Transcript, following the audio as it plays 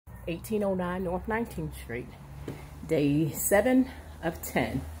1809 North 19th Street. Day 7 of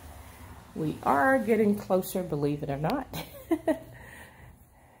 10. We are getting closer, believe it or not.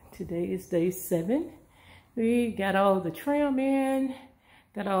 Today is day 7. We got all the trim in,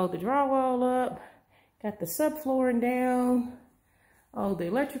 got all the drywall up, got the subflooring down, all the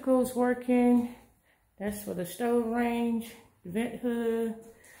electricals working. That's for the stove range, the vent hood,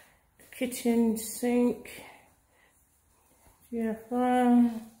 the kitchen sink,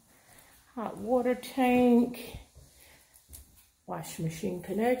 hot water tank, wash machine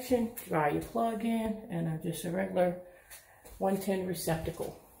connection, dryer plug-in, and just a regular 110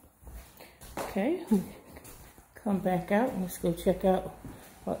 receptacle. Okay, come back out and let's go check out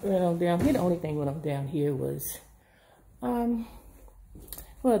what went on down here. The only thing went on down here was, well,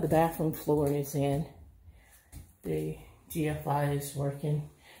 the bathroom floor is in. The GFI is working.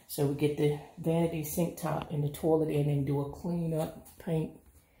 So we get the vanity sink top and the toilet in and do a clean up, paint.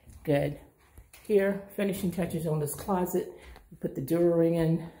 Good. Here, finishing touches on this closet. We put the door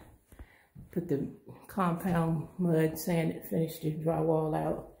in, put the compound mud, sand it, finish the drywall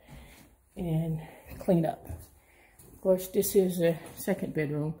out, and clean up. Of course, this is a second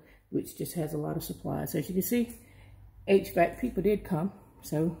bedroom, which just has a lot of supplies. As you can see, HVAC people did come,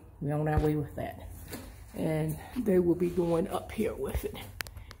 so we're on our way with that. And they will be going up here with it.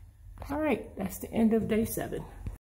 All right, that's the end of day 7.